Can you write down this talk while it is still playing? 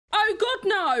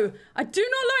no. I do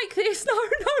not like this. No,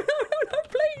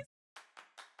 please.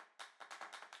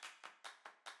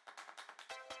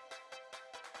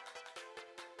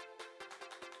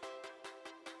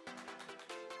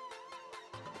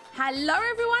 Hello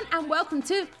everyone and welcome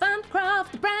to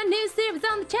Funcraft, the brand new series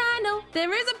on the channel.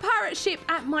 There is a pirate ship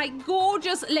at my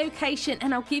gorgeous location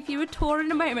and I'll give you a tour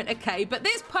in a moment, okay? But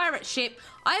this pirate ship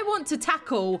I want to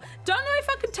tackle. Don't know if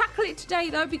I can tackle it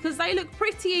today though because they look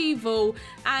pretty evil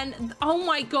and oh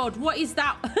my god, what is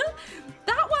that?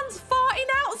 That one's farting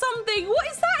out something. What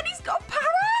is that? And he's got a parrot?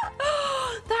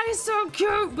 That is so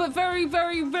cute, but very,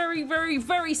 very, very, very,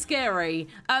 very scary.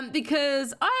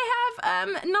 Because I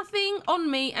have nothing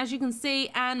on me, as you can see,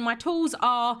 and my tools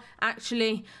are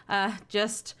actually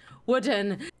just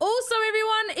wooden. Also,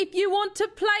 everyone, if you want to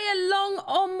play along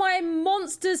on my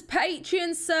Monsters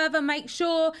Patreon server, make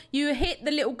sure you hit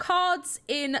the little cards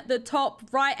in the top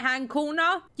right hand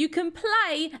corner. You can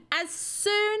play as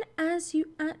soon as you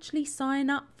actually sign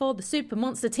up for the Super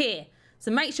Monster tier. So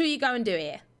make sure you go and do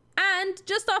it. And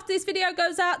just after this video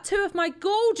goes out, 2 of my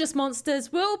gorgeous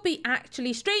monsters will be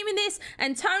actually streaming this.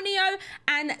 Antonio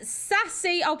and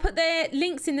Sassy. I'll put their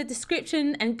links in the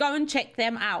description and go and check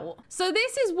them out. So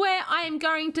this is where I am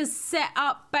going to set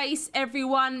up base,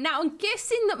 everyone. Now, I'm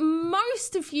guessing that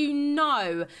most of you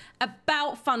know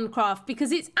about Funcraft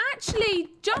because it's actually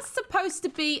just supposed to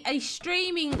be a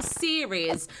streaming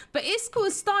series. But Iskall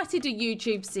has started a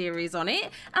YouTube series on it.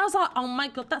 And I was like, oh my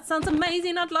god, that sounds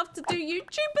amazing. I'd love to do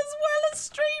YouTube as well as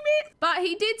stream it. But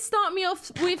he did start me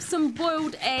off with some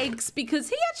boiled eggs because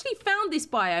he actually found this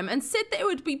biome and said that it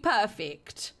would be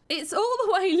perfect. It's all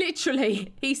the way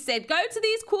literally. He said, go to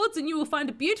these quads and you will find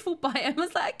a beautiful biome. I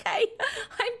was like, okay,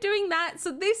 I'm doing that.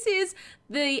 So this is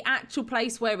the actual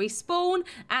place where we spawn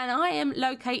and I am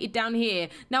located down here.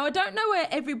 Now, I don't know where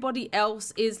everybody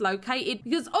else is located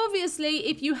because obviously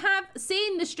if you have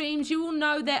seen the streams, you will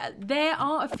know that there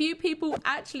are a few people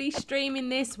actually streaming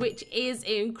this, which is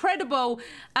incredible.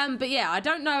 But yeah, I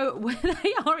don't know where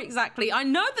they are exactly. I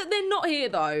know that they're not here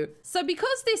though. So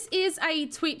because this is a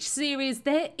Twitch series,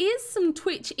 there is some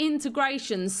Twitch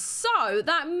integration. So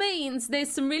that means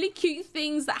there's some really cute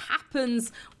things that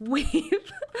happens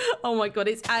with, oh my god,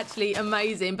 it's actually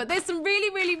amazing. But there's some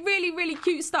really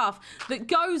cute stuff that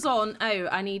goes on. Oh,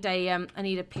 I need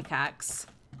a pickaxe.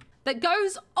 That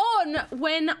goes on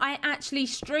when I actually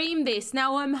stream this.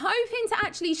 Now, I'm hoping to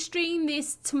actually stream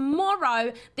this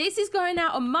tomorrow. This is going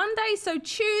out on Monday, so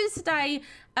Tuesday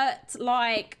at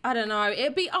like, I don't know,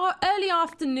 it'll be early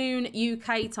afternoon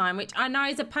UK time, which I know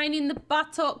is a pain in the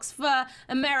buttocks for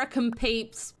American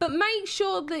peeps. But make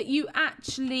sure that you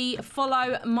actually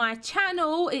follow my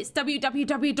channel. It's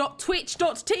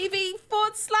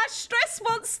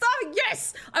www.twitch.tv/Stressmonster.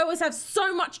 Yes! I always have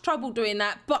so much trouble doing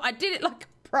that, but I did it like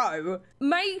pro.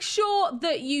 Make sure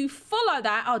that you follow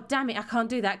that. Oh damn it, I can't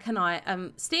do that, can I?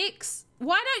 Sticks?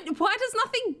 Why does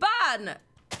nothing burn?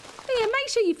 But yeah, make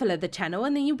sure you follow the channel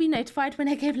and then you'll be notified when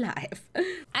I go live.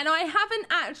 And I haven't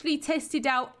actually tested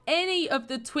out any of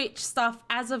the Twitch stuff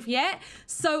as of yet,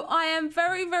 so I am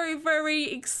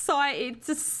very excited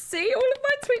to see all of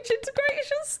my Twitch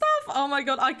integration stuff. Oh my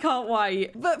god, I can't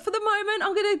wait. But for the moment,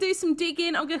 I'm gonna do some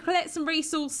digging, I'm gonna collect some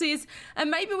resources, and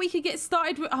maybe we could get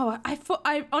started with, oh,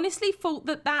 I honestly thought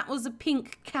that that was a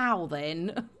pink cow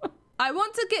then. I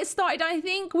want to get started, I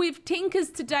think, with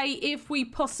Tinkers today if we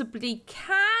possibly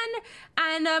can.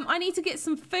 And I need to get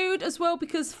some food as well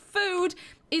because food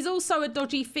is also a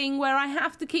dodgy thing where I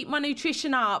have to keep my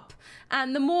nutrition up.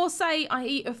 And the more, say, I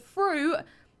eat a fruit,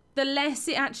 the less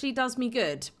it actually does me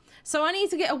good. So I need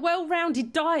to get a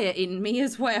well-rounded diet in me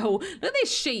as well. Look at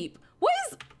this sheep. What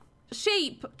is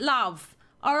sheep love?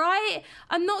 All right?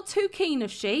 I'm not too keen of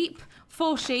sheep.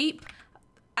 For sheep.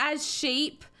 As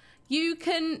sheep. You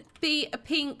can be a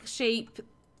pink sheep.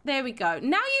 There we go.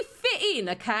 Now you fit in,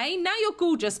 okay? Now you're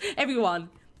gorgeous. Everyone,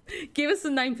 give us a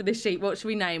name for this sheep. What should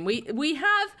we name? We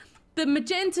have the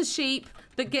magenta sheep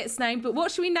that gets named, but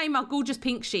what should we name our gorgeous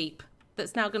pink sheep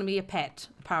that's now going to be a pet,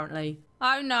 apparently?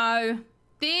 Oh, no.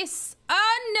 This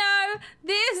isn't good.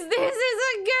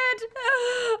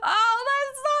 Oh, that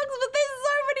sucks, but there's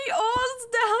so many ores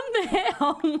down there.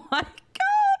 Oh, my God.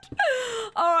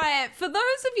 All right, for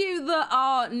those of you that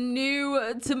are new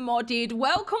to modded,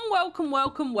 welcome.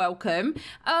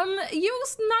 You'll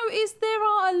notice there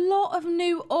are a lot of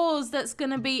new ores that's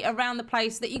going to be around the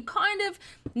place that you kind of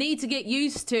need to get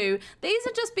used to. These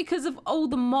are just because of all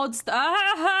the mods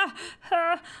that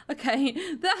okay,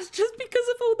 that's just because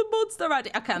of all the mods that are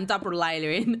added. Okay, I'm double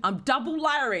layering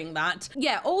that.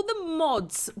 Yeah, all the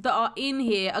mods that are in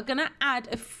here are going to add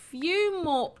a few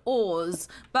more ores,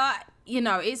 but you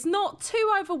know, it's not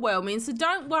too overwhelming, so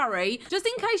don't worry. Just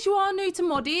in case you are new to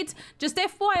modded, just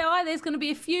FYI, there's going to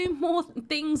be a few more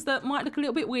things that might look a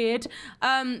little bit weird.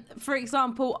 For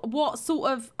example, what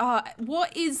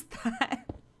is that?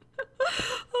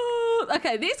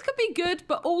 Okay, this could be good,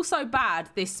 but also bad,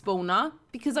 this spawner,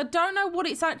 because I don't know what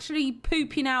it's actually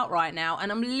pooping out right now,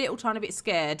 and I'm a little tiny bit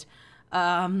scared. What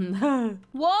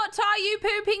are you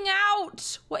pooping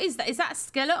out? What is that? Is that a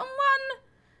skeleton one?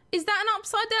 Is that an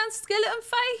upside down skeleton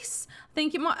face? I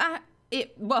think it might,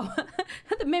 well,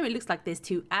 at the moment it looks like there's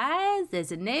two eyes,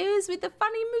 there's a nose with a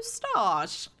funny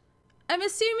moustache. I'm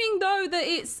assuming though that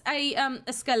it's a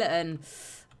skeleton.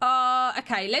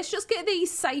 Okay, let's just get these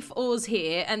safe ores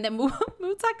here and then we'll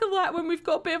tackle that when we've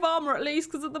got a bit of armor at least,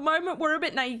 because at the moment we're a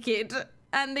bit naked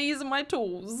and these are my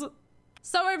tools.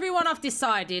 So everyone, I've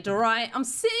decided, all right? I'm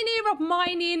sitting here, I'm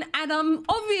mining, and I'm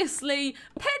obviously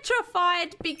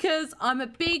petrified because I'm a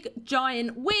big,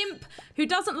 giant wimp who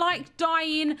doesn't like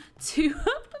dying to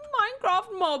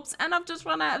Minecraft mobs, and I've just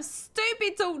run out of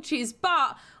stupid torches.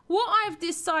 But what I've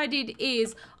decided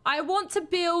is I want to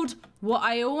build what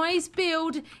I always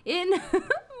build in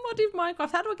Modded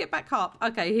Minecraft. How do I get back up?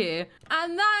 Okay, here.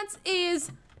 And that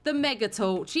is the mega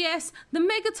torch. Yes, the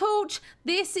mega torch.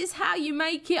 This is how you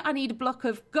make it. I need a block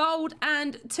of gold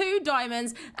and 2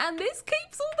 diamonds, and this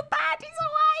keeps all the baddies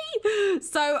away.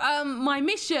 So my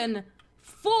mission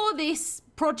for this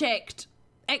project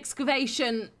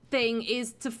excavation thing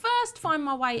is to first find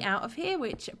my way out of here,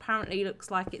 which apparently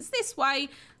looks like it's this way.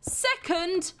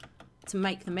 Second, to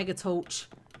make the mega torch.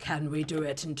 Can we do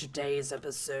it in today's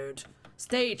episode?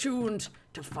 Stay tuned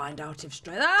to find out if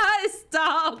it's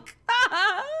dark.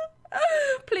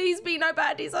 Please be no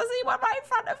baddies. I see one right in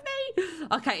front of me.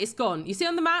 Okay, it's gone. You see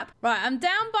on the map? Right, I'm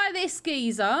down by this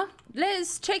geyser.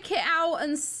 Let's check it out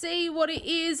and see what it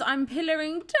is. I'm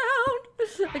pillaring down.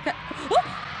 Okay. Oh!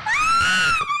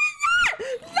 Ah! No!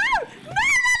 No! No! No!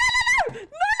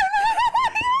 No! No!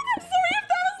 I'm sorry if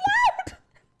that was loud.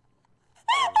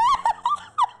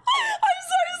 I'm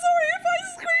so sorry if I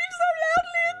screamed so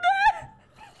loudly in there.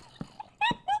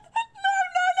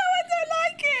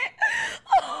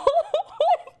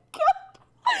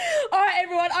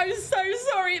 Everyone, I'm so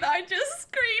sorry that I just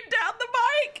screamed down the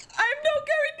mic. I'm not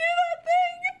going near that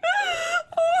thing.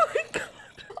 Oh my god.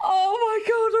 Oh my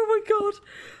god. Oh my god.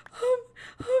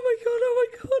 Oh my god. Oh my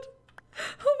god.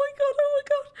 Oh my god. Oh my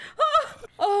god.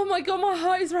 Oh my god. My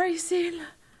heart is racing.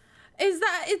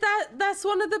 That's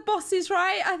one of the bosses,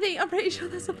 right? I'm pretty sure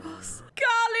there's a boss.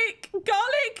 Garlic,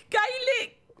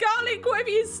 whatever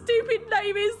your stupid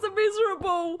name is, the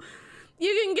miserable.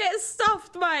 You can get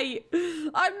stuffed, mate.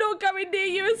 I'm not going near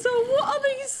you at all. What are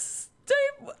these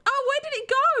stupid... Oh, where did it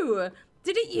go?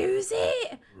 Did it use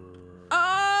it?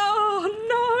 Oh,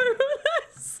 no. That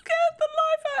scared the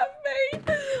life out of me.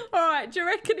 All right, do you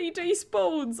reckon he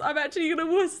despawns? I'm actually going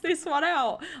to wuss this one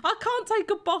out. I can't take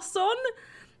a boss on.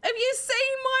 Have you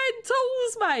seen my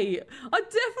tools, mate? I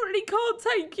definitely can't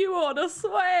take you on, I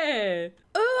swear.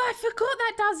 Oh, I forgot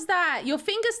that does that. Your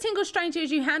fingers tingle strangely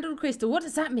as you handle the crystal. What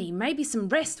does that mean? Maybe some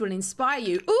rest will inspire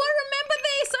you. Oh, I remember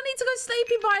this. I need to go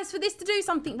sleeping bites for this to do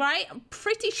something, right? I'm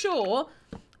pretty sure.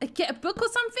 I get a book or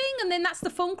something, and then that's the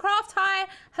Funcraft. Hi,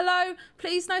 hello,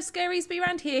 please no scaries be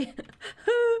around here.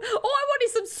 Oh, I wanted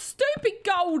some stupid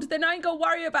gold, then I ain't gonna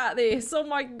worry about this. Oh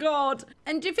my god.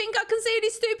 And do you think I can see any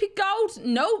stupid gold?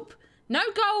 Nope, no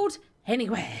gold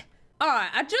anywhere. All right,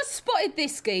 I just spotted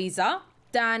this geezer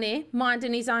down here,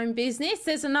 minding his own business.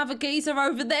 There's another geezer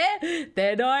over there.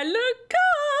 Then I look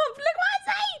up, look what I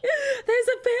see. There's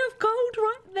a bit of gold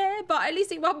right there, but I only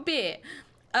see one bit.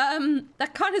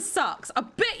 That kind of sucks. I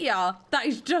bet ya that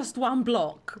is just one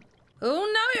block. Oh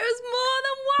no, it was more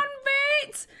than one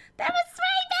bit. There were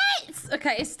 3 bits.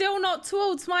 Okay, it's still not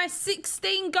towards my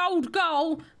 16 gold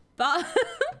goal, but 3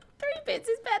 bits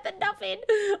is better than nothing.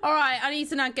 All right, I need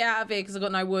to now get out of here because I've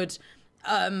got no wood.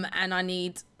 And I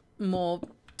need more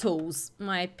tools.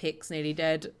 My pick's nearly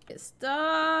dead. It's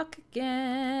stuck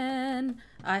again.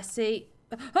 I see.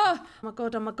 Oh my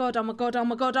god, oh my god, oh my god, oh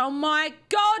my god, oh my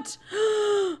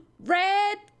god!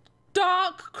 Red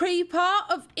dark creeper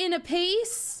of inner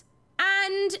peace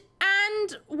and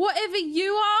whatever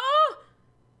you are.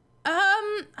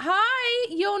 Hi,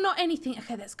 you're not anything.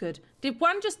 Okay, that's good. Did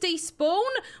one just despawn?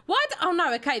 What? Oh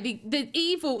no, okay,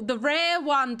 the rare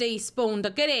one despawned. I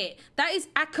get it. That is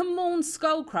Akamorn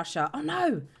Skull Crusher. Oh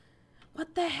no.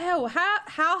 What the hell? How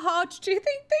hard do you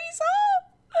think these are?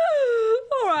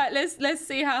 All right, let's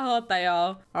see how hard they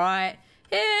are. All right,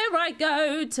 here I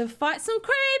go to fight some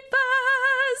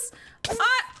creepers.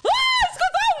 Oh, it's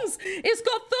got thorns! It's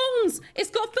got thorns! It's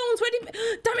got thorns!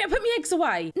 Damn it, I put my eggs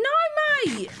away. No,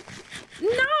 mate! No,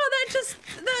 that just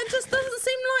doesn't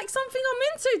seem like something I'm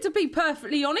into, to be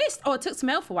perfectly honest. Oh, I took some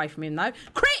health away from him, though.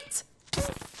 Crit!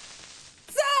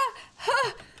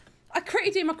 I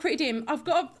critted him. I've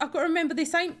got to remember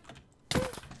this ain't...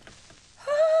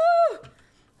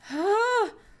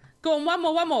 Go on,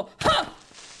 one more.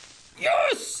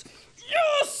 Yes!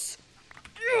 Yes!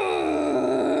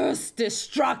 Yes!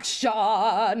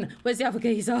 Destruction! Where's the other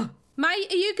geezer?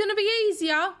 Mate, are you going to be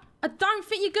easier? I don't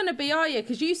think you're going to be, are you?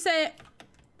 Because you said...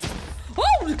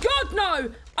 Oh, God,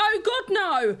 no! Oh, God,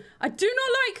 no! I do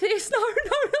not like this. No,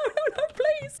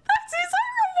 please. That is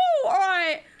horrible! All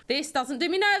right. This doesn't do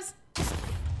me nerves.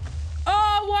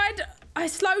 Oh, why... I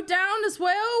slowed down as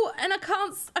well, and I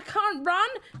can't run.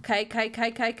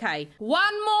 Okay.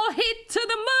 One more hit to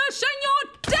the mush, and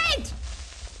you're dead!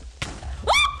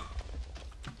 Ah!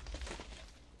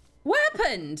 What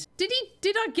happened? Did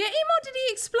I get him, or did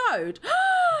he explode?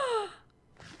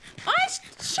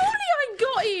 Surely I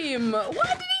got him.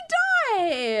 Why did he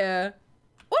die?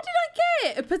 What did I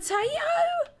get? A potato?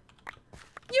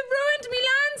 You ruined me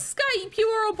landscape, you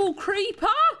horrible creeper.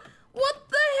 What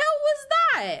the hell was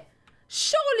that?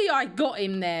 Surely I got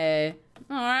him there.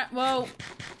 All right, well,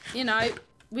 you know,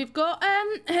 we've got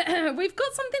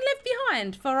something left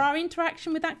behind for our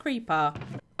interaction with that creeper.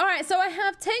 All right, so I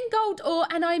have 10 gold ore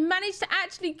and I managed to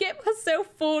actually get myself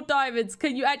 4 diamonds.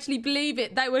 Can you actually believe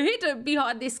it? They were hidden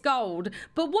behind this gold.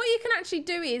 But what you can actually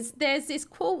do is there's this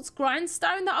quartz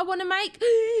grindstone that I want to make.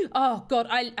 Oh, God,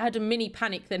 I had a mini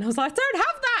panic then. I was like, I don't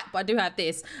have that, but I do have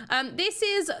this. This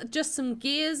is just some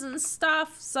gears and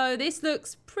stuff. So this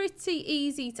looks pretty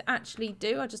easy to actually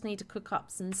do. I just need to cook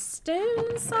up some stone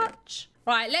and such.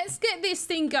 Right, let's get this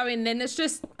thing going then. Let's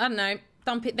just, I don't know,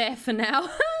 dump it there for now.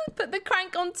 Put the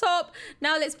crank on top.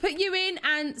 Now let's put you in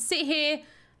and sit here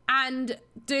and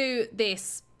do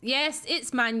this. Yes,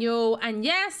 it's manual. And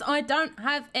yes, I don't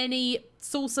have any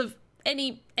source of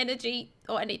any energy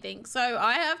or anything. So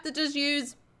I have to just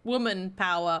use woman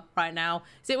power right now.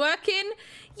 Is it working?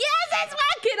 Yes, it's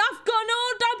working. I've got an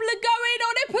all doubler going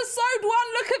on episode 1.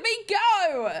 Look at me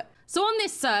go. So on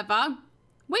this server,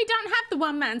 we don't have the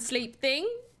one-man sleep thing.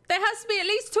 There has to be at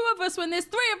least 2 of us when there's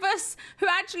 3 of us who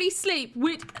actually sleep,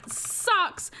 which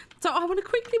sucks. So I want to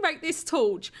quickly make this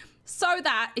torch so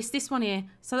that it's this one here.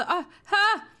 So that,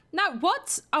 no,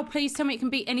 what? Oh, please tell me it can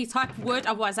be any type of wood.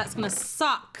 Otherwise, that's going to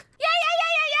suck.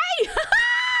 Yay!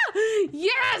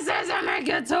 Yes, there's a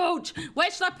mega torch. Where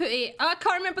should I put it? I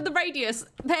can't remember the radius.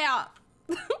 There.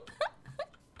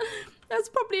 That's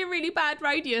probably a really bad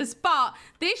radius, but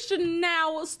this should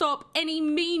now stop any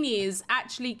meanies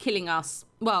actually killing us.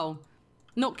 Well,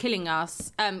 not killing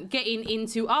us, getting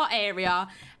into our area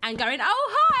and going, oh,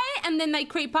 hi, and then they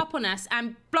creep up on us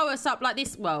and blow us up like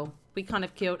this. Well, we kind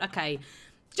of killed, okay.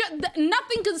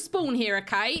 Nothing can spawn here,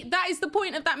 okay? That is the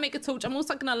point of that mega torch. I'm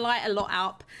also going to light a lot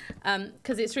up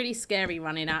because it's really scary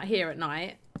running out here at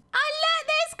night. Look,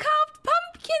 there's carved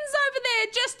pumpkins over there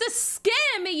just to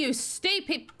scare me, you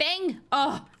stupid thing.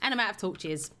 Oh, and I'm out of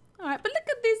torches. All right, but look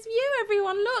at this view,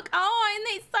 everyone. Look. Oh, and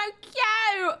it's so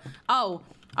cute. Oh,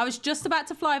 I was just about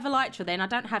to fly over Elytra then. I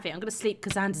don't have it. I'm going to sleep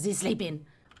because Anders is sleeping.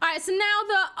 All right, so now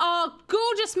that our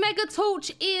gorgeous mega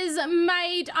torch is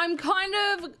made, I'm kind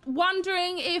of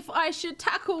wondering if I should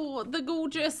tackle the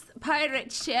gorgeous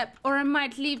pirate ship or I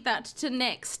might leave that to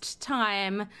next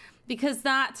time because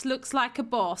that looks like a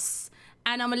boss.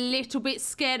 And I'm a little bit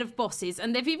scared of bosses.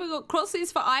 And they've even got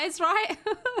crosses for eyes, right?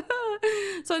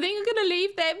 So I think I'm going to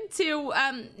leave them till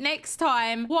next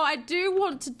time. What I do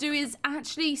want to do is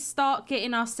actually start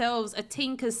getting ourselves a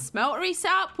Tinker's Smeltery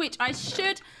set up, which I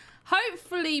should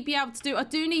hopefully be able to do. I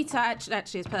do need to actually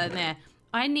let's put that in there.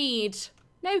 I need...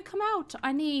 No, come out.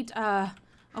 I need... oh,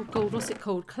 God, what's it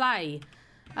called? Clay.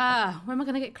 Where am I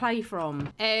going to get clay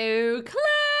from? Oh,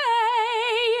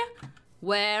 clay!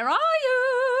 Where are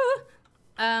you?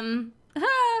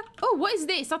 Oh, what is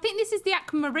this? I think this is the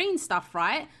aquamarine stuff,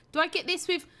 right? Do I get this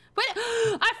with... Wait,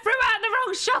 I threw out the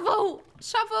wrong shovel.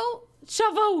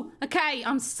 Shovel. Okay,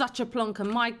 I'm such a plonker.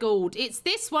 My God. It's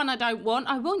this one I don't want.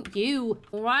 I want you.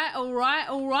 All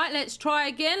right. Let's try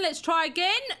again.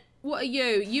 What are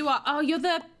you? You are... Oh, you're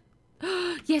the...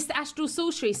 Yes, the astral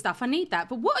sorcery stuff. I need that.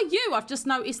 But what are you? I've just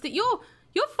noticed that you're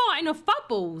fighting off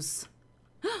bubbles.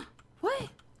 What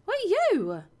are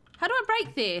you? How do I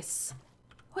break this?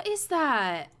 What is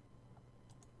that?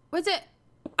 Where's it?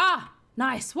 Ah,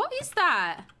 nice. What is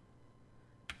that?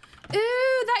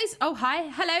 Ooh, that is... Oh, hi.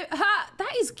 Hello.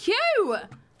 That is cute.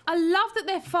 I love that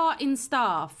they're farting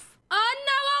stuff. Oh,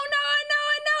 no.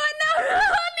 I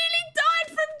nearly died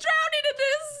from drowning and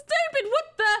they're stupid. What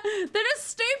the... They're a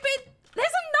stupid...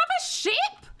 There's another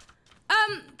ship?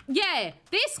 Yeah.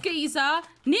 This laser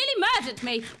nearly murdered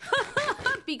me.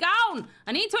 Be gone.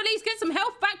 I need to at least get some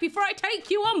health back before I take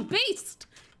you on, beast.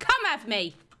 Come have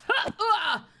me.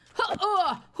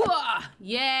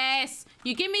 Yes.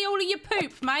 You give me all of your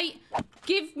poop, mate.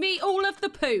 Give me all of the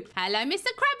poop. Hello, Mr.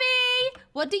 Krabby.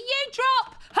 What do you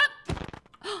drop?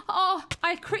 Oh,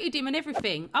 I critted him and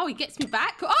everything. Oh, he gets me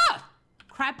back. Oh,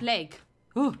 crab leg.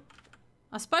 Oh,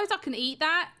 I suppose I can eat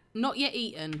that. Not yet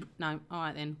eaten. No, all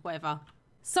right then, whatever.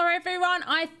 So everyone,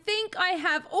 I think I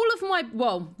have all of my,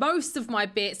 well, most of my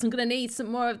bits. I'm going to need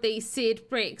some more of these seared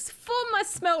bricks for my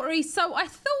smeltery. So I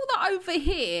thought that over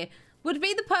here would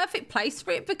be the perfect place for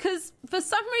it because for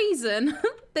some reason,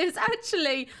 there's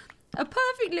actually a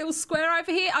perfect little square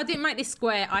over here. I didn't make this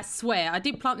square, I swear. I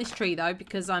did plant this tree though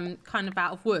because I'm kind of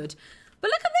out of wood. But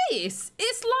look at this.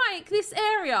 It's like this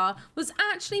area was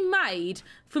actually made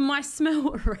for my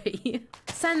smeltery.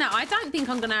 Saying that, I don't think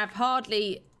I'm going to have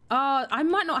hardly... I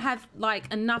might not have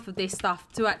like enough of this stuff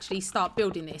to actually start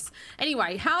building this.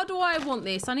 Anyway, how do I want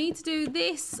this? I need to do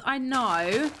this, I know.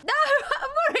 No, I'm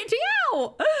already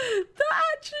out. That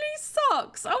actually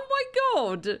sucks. Oh my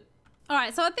God. All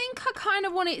right, so I think I kind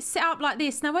of want it set up like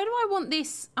this. Now, where do I want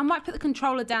this? I might put the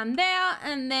controller down there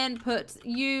and then put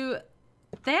you...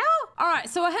 there? All right,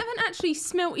 so I haven't actually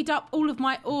smelted up all of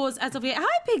my ores as of yet.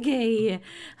 Hi, Piggy.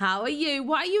 How are you?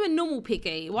 Why are you a normal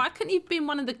piggy? Why couldn't you have been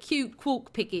one of the cute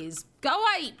quark piggies? Go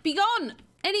away, be gone.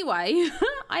 Anyway,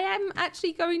 I am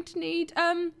actually going to need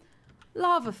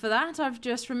lava for that. I've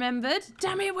just remembered.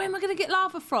 Damn it, where am I going to get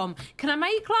lava from? Can I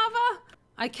make lava?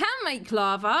 I can make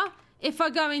lava if I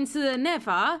go into the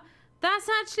nether. That's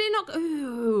actually not...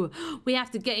 Ooh, we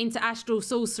have to get into astral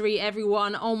sorcery,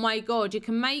 everyone. Oh my God, you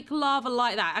can make lava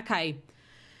like that. Okay.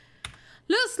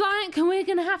 Looks like we're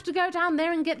going to have to go down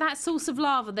there and get that source of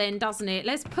lava then, doesn't it?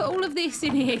 Let's put all of this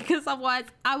in here because otherwise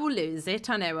I will lose it.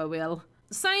 I know I will.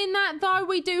 Saying that though,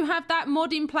 we do have that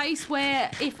mod in place where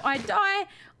if I die,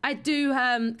 I do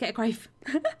get a grave.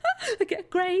 I get a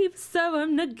grave, so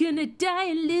I'm not gonna die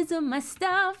and lose all my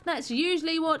stuff. That's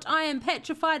usually what I am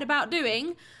petrified about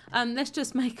doing. Let's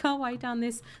just make our way down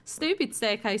this stupid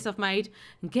staircase I've made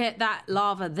and get that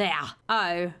lava there.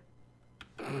 Oh.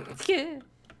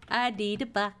 I need a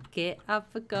bucket. I've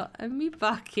forgotten me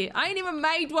bucket. I ain't even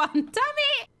made one. Damn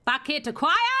it. Bucket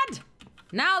acquired.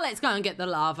 Now let's go and get the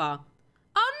lava.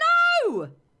 Oh no!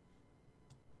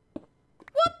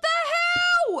 What the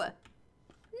hell?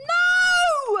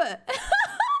 No!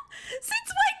 Since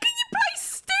when can you place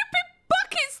stupid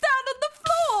buckets down on the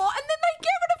floor and then they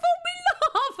get rid of all me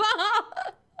lava?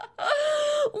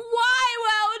 Why,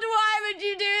 world? Why would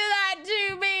you do that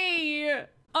to me?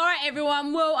 All right,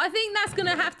 everyone. Well, I think that's going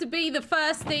to have to be the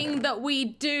first thing that we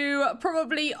do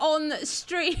probably on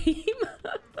stream.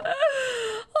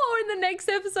 Or in the next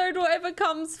episode, whatever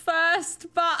comes first.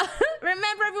 But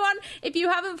remember, everyone, if you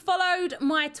haven't followed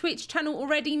my Twitch channel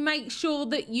already, make sure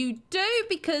that you do,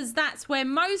 because that's where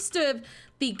most of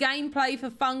the gameplay for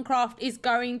Funcraft is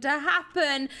going to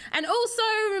happen. And also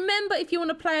remember, if you want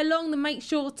to play along, then make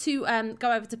sure to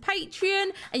go over to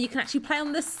Patreon and you can actually play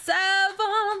on the server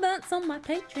that's on my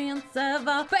Patreon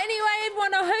server. But anyway,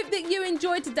 everyone, I hope that you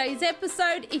enjoyed today's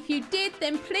episode. If you did,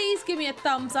 then please give me a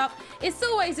thumbs up. It's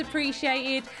always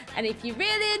appreciated. And if you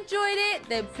really enjoyed it,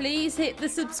 then please hit the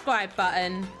subscribe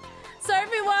button. So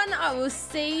everyone, I will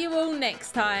see you all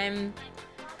next time.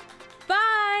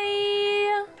 Bye.